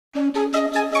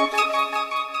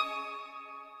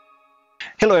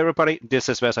Hello everybody, this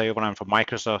is Vesa Juvonen from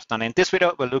Microsoft, and in this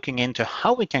video we're looking into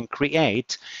how we can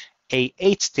create a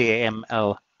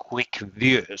HTML quick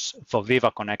views for Viva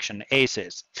Connection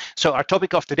ACEs. So our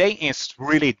topic of today is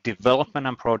really development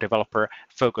and pro developer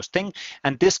focused thing,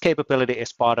 and this capability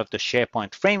is part of the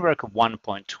SharePoint Framework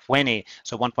 1.20.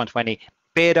 So 1.20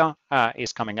 beta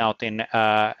is coming out in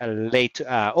late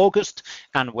August,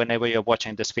 and whenever you're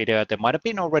watching this video, there might have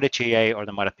been already GA or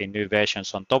there might have been new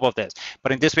versions on top of this.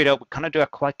 But in this video, we're going to do a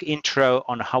quick intro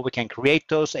on how we can create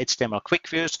those HTML quick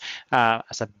views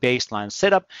as a baseline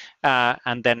setup,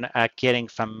 and then getting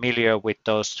familiar with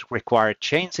those required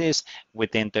changes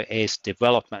within the ACE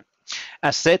development.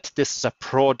 As said, this is a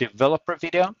pro developer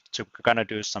video, so we're going to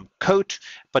do some code,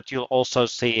 but you'll also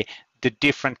see the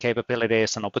different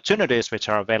capabilities and opportunities which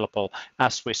are available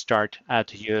as we start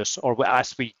to use, or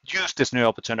as we use this new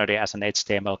opportunity as an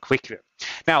HTML quick view.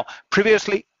 Now,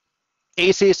 previously,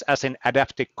 ACEs, as in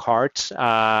adaptive cards,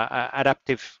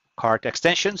 adaptive card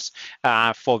extensions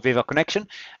for Viva Connection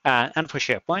and for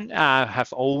SharePoint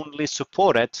have only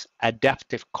supported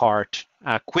adaptive card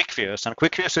quick views, and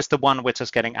quick views is the one which is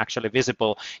getting actually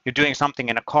visible. You're doing something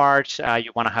in a card,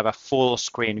 you want to have a full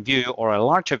screen view or a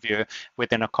larger view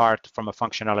within a card from a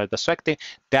functionality perspective.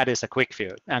 That is a quick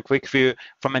view, and quick view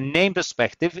from a name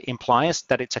perspective implies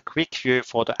that it's a quick view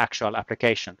for the actual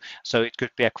application. So it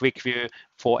could be a quick view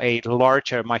for a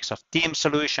larger Microsoft Teams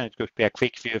solution, it could be a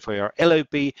quick view for your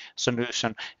LOB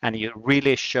solution, and you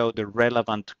really show the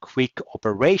relevant quick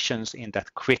operations in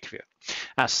that quick view.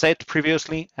 As said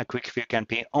previously, a quick view can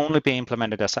only be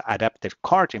implemented as an adaptive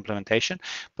card implementation,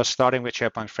 but starting with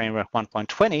SharePoint Framework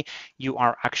 1.20, you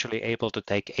are actually able to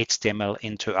take HTML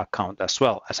into account as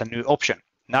well as a new option,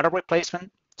 not a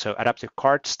replacement. So adaptive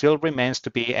card still remains to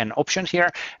be an option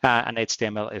here, and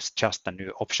HTML is just a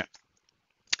new option.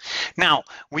 Now,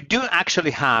 we do actually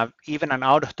have even an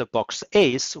out-of-the-box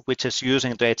ACE, which is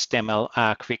using the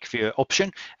HTML quick view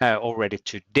option already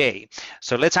today.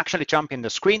 So let's actually jump in the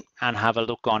screen and have a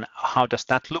look on how does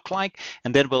that look like,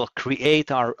 and then we'll create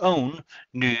our own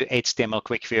new HTML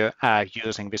quick view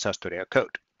using Visual Studio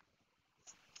Code.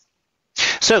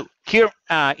 So here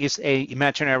is a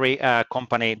imaginary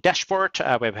company dashboard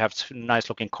where we have nice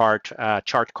looking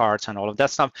chart cards and all of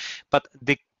that stuff, but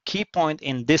the key point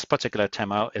in this particular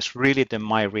demo is really the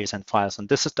My Recent Files, and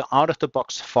this is the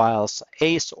out-of-the-box files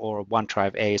ACE or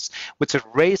OneDrive ACE, which is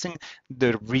raising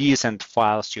the recent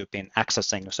files you've been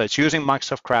accessing. So it's using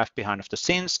Microsoft Graph behind the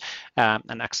scenes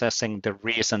and accessing the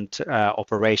recent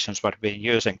operations what we've been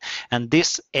using. And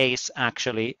this ACE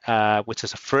actually, which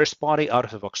is a first-party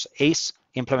out-of-the-box ACE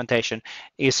implementation,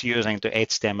 is using the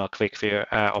HTML quick view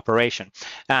operation.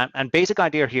 And basic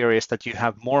idea here is that you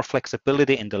have more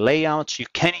flexibility in the layouts. You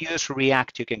can use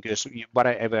React, you can use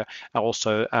whatever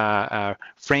also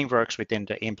frameworks within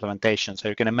the implementation. So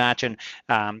you can imagine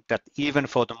that even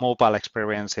for the mobile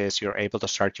experiences, you're able to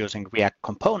start using React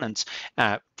components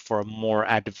for more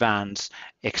advanced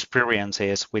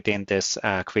experiences within this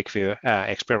quick view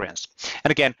experience.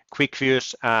 And again, quick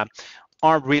views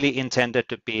are really intended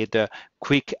to be the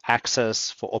quick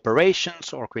access for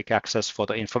operations or quick access for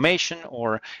the information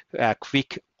or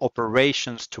quick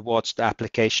operations towards the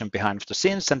application behind the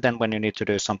scenes. And then when you need to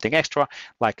do something extra,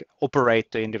 like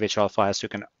operate the individual files, you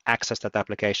can access that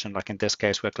application. Like in this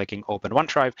case, we're clicking Open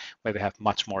OneDrive, where we have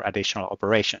much more additional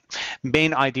operation.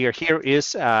 Main idea here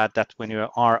is that when you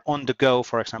are on the go,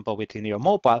 for example, within your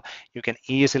mobile, you can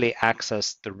easily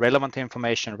access the relevant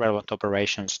information, relevant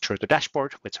operations through the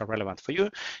dashboard, which are relevant for you.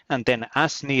 And then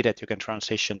as needed, you can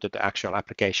transition to the actual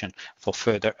application for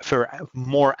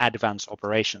more advanced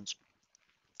operations.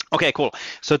 Okay, cool.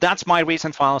 So that's My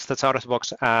Recent Files. That's out of the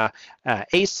box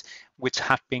ACE, which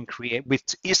have been created,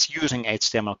 which is using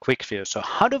HTML quick view. So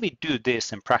how do we do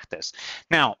this in practice?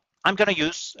 Now, I'm going to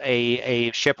use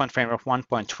a SharePoint Framework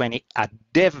 1.20, a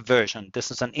dev version. This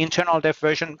is an internal dev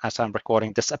version, as I'm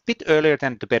recording this a bit earlier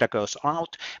than the beta goes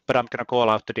out, but I'm going to call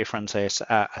out the differences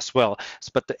as well.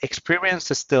 But the experience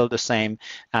is still the same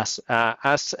as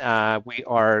we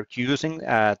are using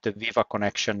the Viva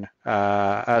Connection,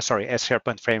 as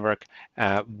SharePoint Framework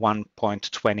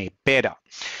 1.20 beta.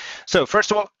 So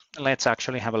first of all, let's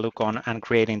actually have a look on and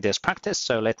creating this practice.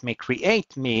 So let me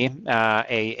create me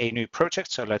a new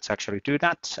project. So let's actually do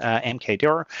that,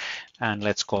 mkdir, and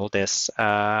let's call this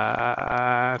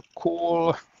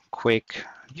cool quick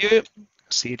view,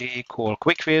 cd cool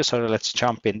quick view. So let's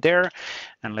jump in there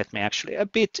and let me actually a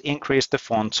bit increase the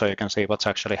font so you can see what's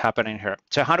actually happening here.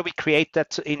 So how do we create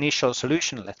that initial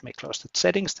solution? Let me close the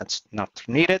settings, that's not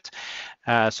needed.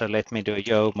 So let me do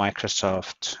Yo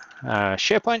Microsoft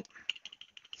SharePoint.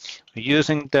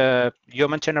 using the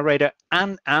human generator,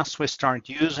 and as we start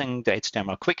using the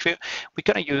HTML quick view,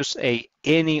 we're going to use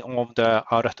any of the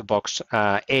out-of-the-box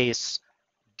ACE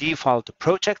default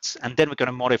projects, and then we're going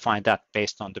to modify that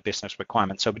based on the business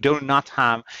requirements. So we do not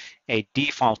have a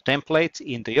default template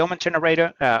in the human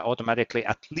generator automatically,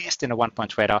 at least in a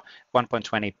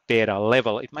 1.20 beta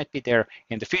level. It might be there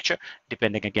in the future,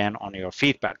 depending again on your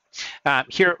feedback.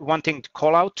 Here, one thing to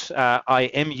call out, I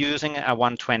am using a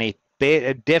 120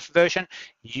 dev version.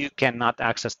 You cannot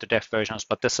access the dev versions,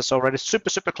 but this is already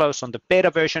super close on the beta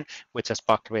version, which is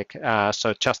public.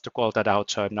 So just to call that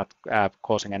out, so I'm not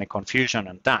causing any confusion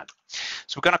on that.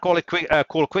 So we're going to call it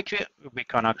cool quick view. We're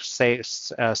going to say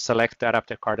select the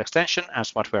adaptive card extension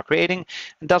as what we're creating.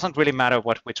 It doesn't really matter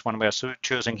which one we're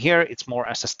choosing here. It's more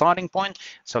as a starting point.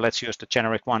 So let's use the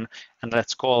generic one, and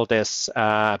let's call this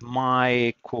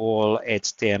my cool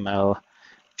HTML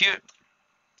view.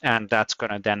 And that's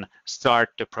going to then start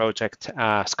the project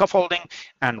scaffolding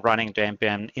and running the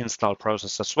npm install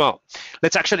process as well.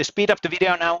 Let's actually speed up the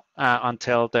video now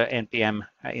until the npm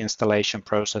installation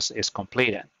process is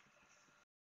completed.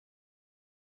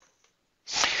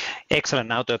 Excellent.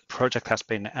 Now the project has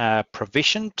been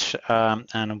provisioned,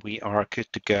 and we are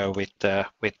good to go with the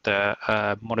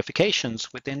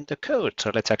modifications within the code. So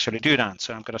let's actually do that.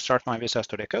 So I'm going to start my Visual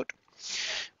Studio Code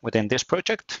within this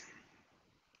project.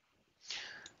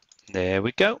 There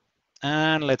we go.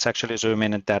 And let's actually zoom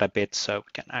in at that a bit so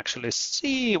we can actually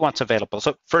see what's available.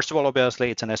 So first of all, obviously,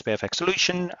 it's an SPFx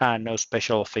solution. No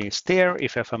special things there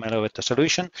if you're familiar with the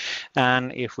solution.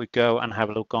 And if we go and have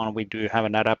a look on, we do have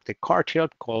an adaptive card here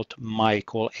called my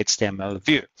cool HTML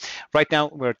view. Right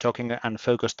now, we're talking and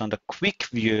focused on the quick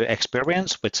view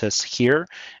experience, which is here.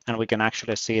 And we can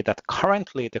actually see that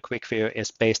currently the quick view is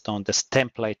based on this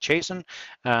template JSON,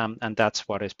 and that's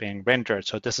what is being rendered.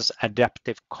 So this is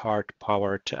adaptive card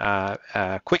powered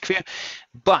quick view,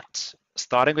 but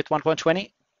starting with 1.20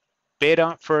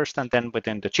 beta first, and then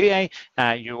within the GA,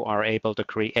 you are able to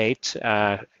create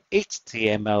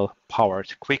HTML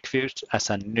powered quick views as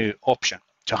a new option.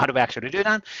 So how do we actually do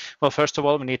that? Well, first of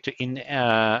all, we need to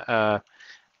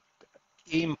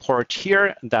import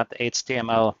here that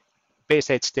base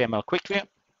HTML quick view,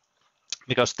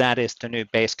 because that is the new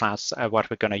base class what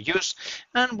we're going to use,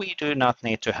 and we do not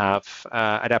need to have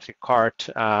adaptive card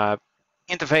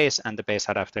interface and the base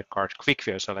adaptive card quick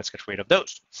view. So let's get rid of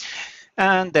those.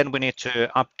 And then we need to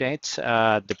update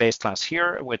the base class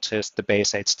here, which is the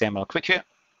base HTML quick view.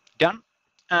 Done.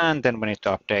 And then we need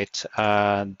to update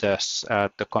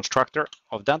the constructor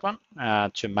of that one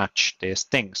to match these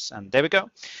things. And there we go.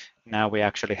 Now we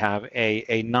actually have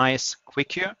a nice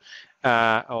quick view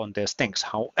on these things.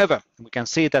 However, we can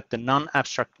see that the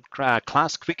non-abstract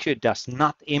class quick view does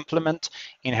not implement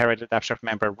inherited abstract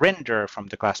member render from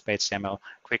the class HTML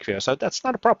quick view. So that's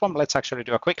not a problem. Let's actually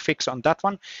do a quick fix on that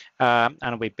one.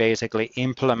 And we basically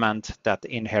implement that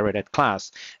inherited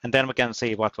class. And then we can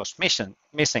see what was missing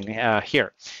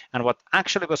here. And what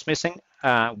actually was missing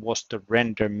was the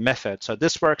render method. So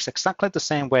this works exactly the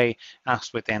same way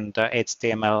as within the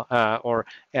HTML or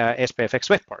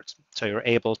SPFx web parts. So you're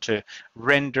able to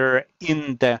render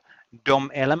in the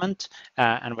DOM element,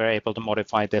 and we're able to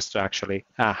modify this to actually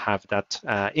have that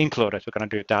included. We're going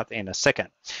to do that in a second.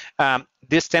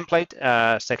 This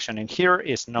template section in here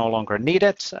is no longer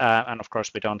needed, and of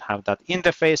course we don't have that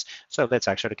interface, so let's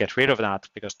actually get rid of that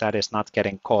because that is not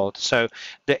getting called. So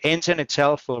the engine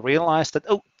itself will realize that,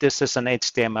 oh, this is an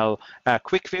HTML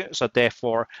quick view, so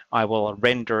therefore I will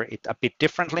render it a bit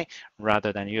differently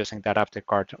rather than using that adaptive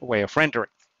card way of rendering.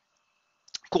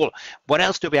 Cool. What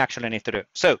else do we actually need to do?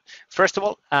 So first of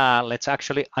all, let's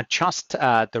actually adjust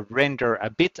the render a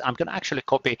bit. I'm going to actually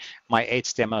copy my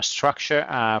HTML structure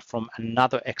from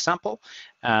another example.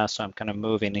 So I'm going to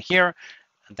move in here,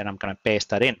 and then I'm going to paste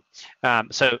that in.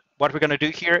 So what we're going to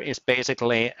do here is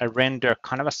basically a render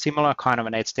kind of a similar kind of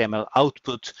an HTML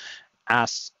output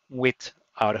as with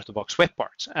out-of-the-box web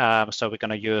parts. So we're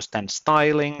going to use then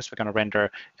stylings, we're going to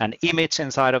render an image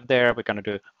inside of there, we're going to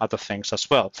do other things as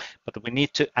well. But we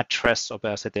need to address,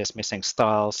 obviously, there's missing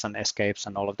styles and escapes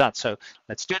and all of that. So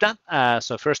let's do that.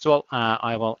 So first of all,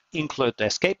 I will include the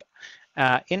escape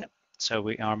in. So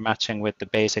we are matching with the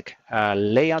basic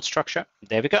layout structure.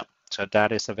 There we go. So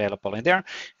that is available in there.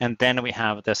 And then we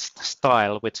have this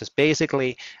style, which is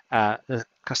basically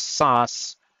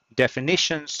SAS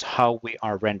definitions, how we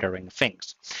are rendering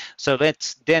things. So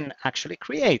let's then actually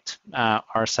create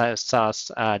our SAS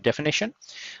definition.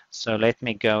 So let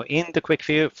me go in the quick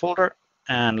view folder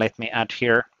and let me add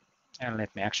here, and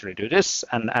let me actually do this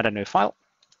and add a new file.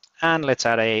 And let's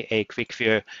add a quick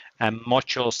view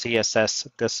module CSS.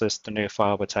 This is the new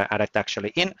file which I added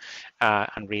actually in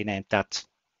and renamed that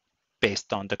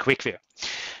based on the quick view.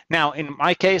 Now, in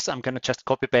my case, I'm going to just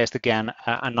copy paste again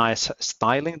a nice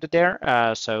styling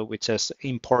there. So which is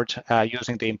import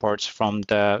using the imports from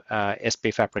the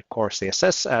SPFabric core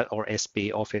CSS or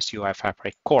SPOffice UI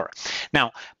Fabric core.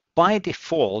 Now, by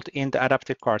default, in the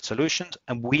adaptive card solutions,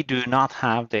 we do not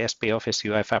have the SPOffice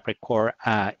UI Fabric core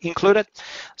included.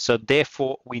 So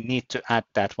therefore, we need to add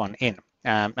that one in.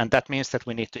 And that means that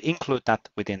we need to include that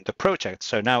within the project.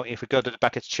 So now if we go to the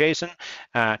package JSON,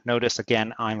 notice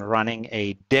again, I'm running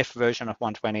a dev version of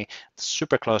 120,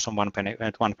 super close on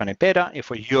 120 beta. If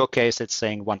for your case, it's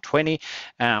saying 120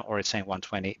 or it's saying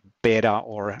 120 beta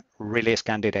or release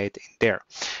candidate in there.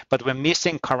 But we're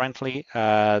missing currently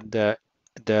the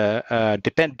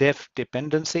dev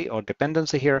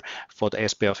dependency here for the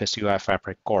SPOffice UI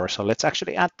Fabric core. So let's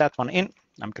actually add that one in.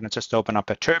 I'm going to just open up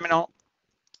a terminal.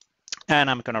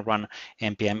 And I'm going to run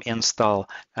npm install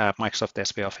Microsoft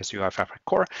SPOffice UI Fabric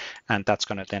core, and that's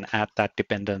going to then add that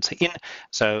dependency in.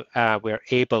 So we're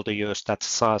able to use that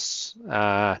SAS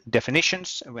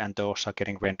definitions, and those are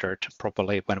getting rendered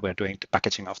properly when we're doing the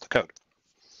packaging of the code.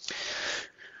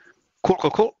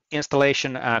 Cool.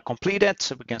 Installation completed.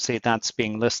 So we can see that's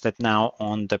being listed now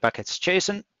on the package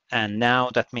JSON. And now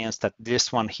that means that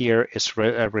this one here is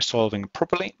resolving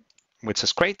properly, which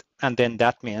is great. And then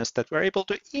that means that we're able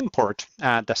to import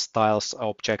the styles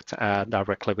object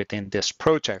directly within this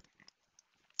project.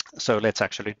 So let's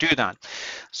actually do that.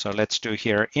 So let's do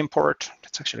here import.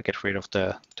 Let's actually get rid of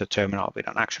the terminal. We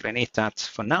don't actually need that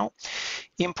for now.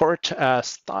 Import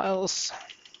styles.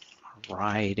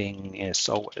 Writing is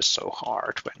always so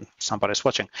hard when somebody's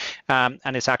watching,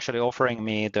 and it's actually offering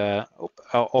me the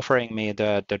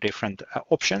different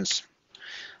options.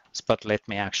 But let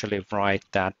me actually write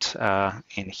that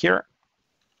in here.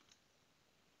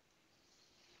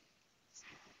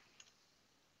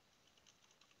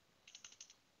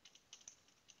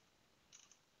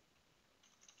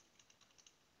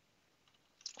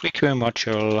 Quick view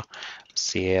module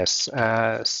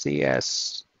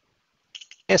SCSS.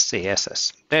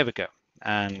 There we go.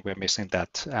 And we're missing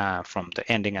that from the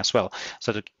ending as well.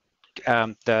 So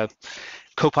the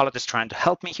Copilot is trying to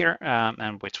help me here,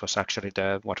 and which was actually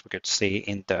what we could see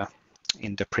in the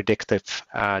predictive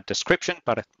description,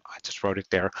 but I just wrote it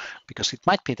there because it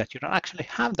might be that you don't actually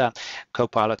have that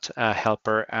Copilot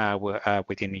helper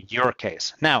within your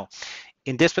case. Now,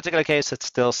 in this particular case, it's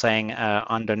still saying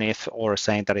underneath or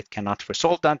saying that it cannot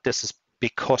resolve that. This is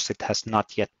because it has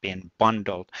not yet been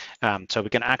bundled. So we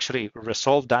can actually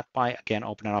resolve that by, again,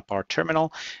 opening up our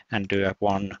terminal and do a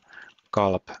one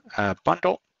gallop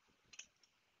bundle.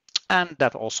 And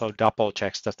that also double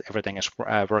checks that everything is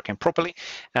working properly.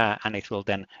 And it will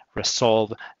then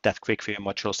resolve that quick view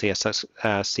module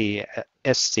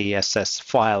SCSS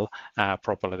file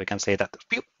properly. We can say that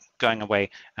going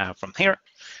away from here.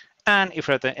 And if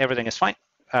everything is fine,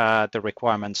 the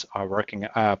requirements are working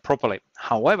properly.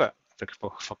 However,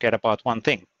 forget about one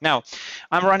thing. Now,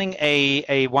 I'm running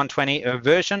a 120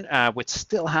 version, which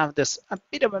still have this a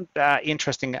bit of an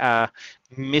interesting,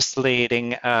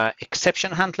 misleading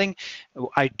exception handling.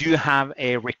 I do have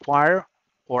a require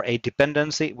or a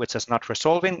dependency which is not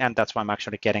resolving, and that's why I'm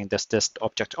actually getting this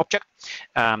object,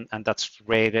 and that's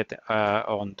rated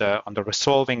on the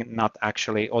resolving, not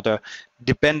actually, or the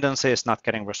dependency is not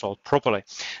getting resolved properly.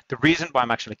 The reason why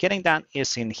I'm actually getting that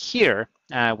is in here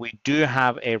we do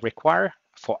have a require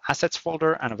for assets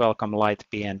folder and welcome light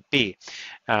PNG.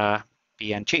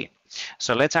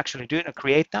 So let's actually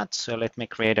create that. So let me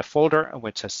create a folder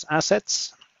which is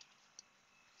assets.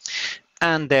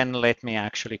 And then let me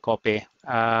actually copy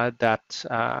that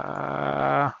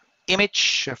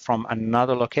image from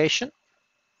another location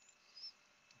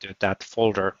to that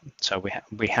folder. So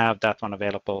we have that one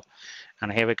available.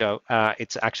 And here we go.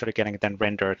 It's actually getting then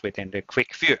rendered within the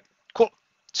quick view. Cool.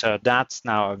 So that's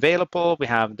now available. We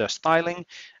have the styling.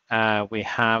 We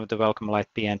have the welcome light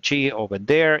PNG over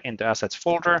there in the assets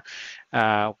folder.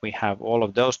 We have all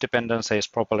of those dependencies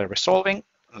properly resolving.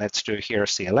 Let's do here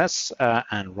CLS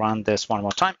and run this one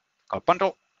more time. Call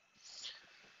bundle.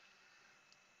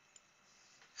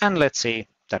 And let's see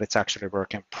that it's actually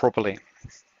working properly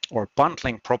or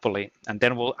bundling properly. And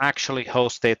then we'll actually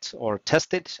host it or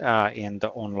test it in the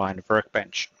online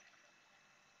workbench.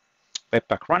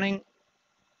 Webpack running.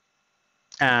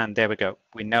 And there we go.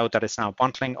 We know that it's now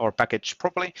bundling or packaged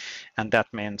properly, and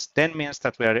that means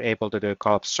that we are able to do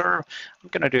gulp serve. I'm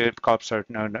going to do gulp serve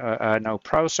no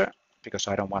browser because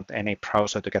I don't want any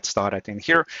browser to get started in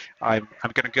here. I'm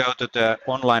going to go to the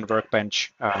online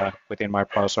workbench within my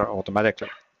browser automatically.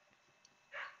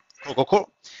 Cool, cool,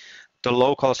 cool. The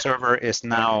local server is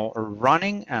now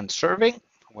running and serving,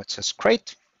 which is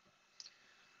great.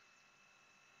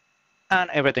 And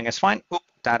everything is fine. Oop,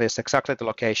 that is exactly the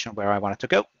location where I wanted to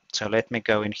go. So let me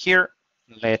go in here.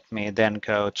 Let me then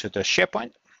go to the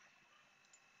SharePoint.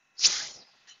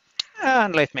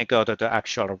 And let me go to the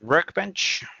actual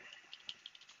workbench.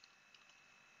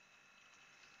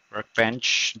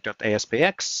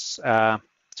 Workbench.aspx.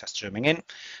 Just zooming in.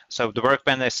 So the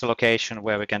workbench is the location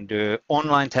where we can do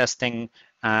online testing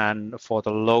and for the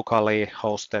locally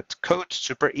hosted code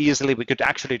super easily. We could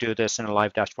actually do this in a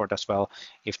live dashboard as well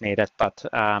if needed. But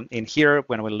in here,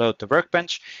 when we load the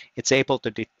workbench, it's able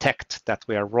to detect that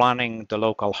we are running the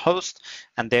local host,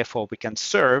 and therefore we can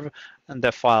serve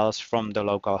the files from the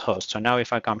local host. So now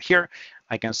if I come here,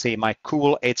 I can see my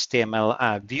cool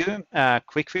HTML view,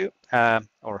 quick view,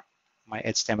 or my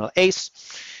HTML ACE.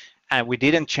 And we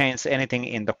didn't change anything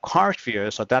in the cart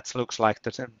view, so that looks like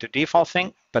the default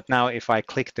thing. But now if I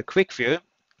click the quick view,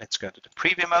 let's go to the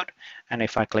preview mode. And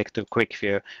if I click the quick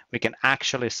view, we can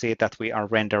actually see that we are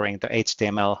rendering the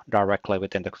HTML directly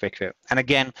within the quick view. And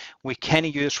again, we can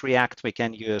use React, we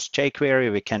can use jQuery,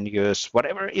 we can use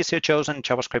whatever is your chosen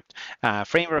JavaScript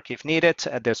framework if needed.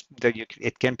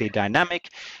 It can be dynamic.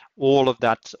 All of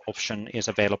that option is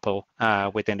available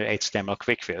within the HTML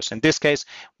quick views. In this case,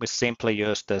 we simply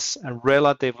use this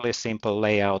relatively simple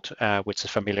layout, which is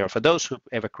familiar for those who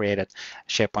ever created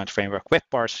SharePoint Framework web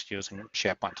bars using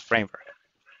SharePoint Framework.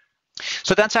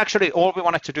 So that's actually all we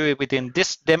wanted to do within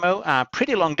this demo,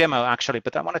 pretty long demo actually,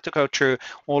 but I wanted to go through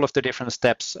all of the different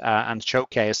steps and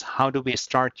showcase how do we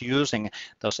start using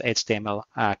those HTML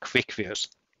quick views.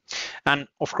 And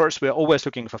of course, we're always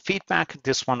looking for feedback.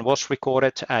 This one was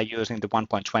recorded using the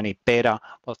 1.20 beta,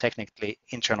 well, technically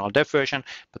internal dev version,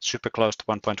 but super close to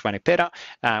 1.20 beta.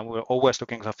 We're always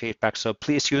looking for feedback. So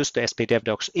please use the SP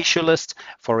DevDocs issue list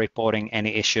for reporting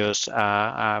any issues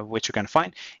which you can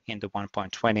find in the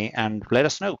 1.20, and let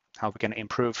us know how we can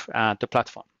improve the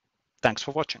platform. Thanks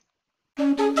for watching.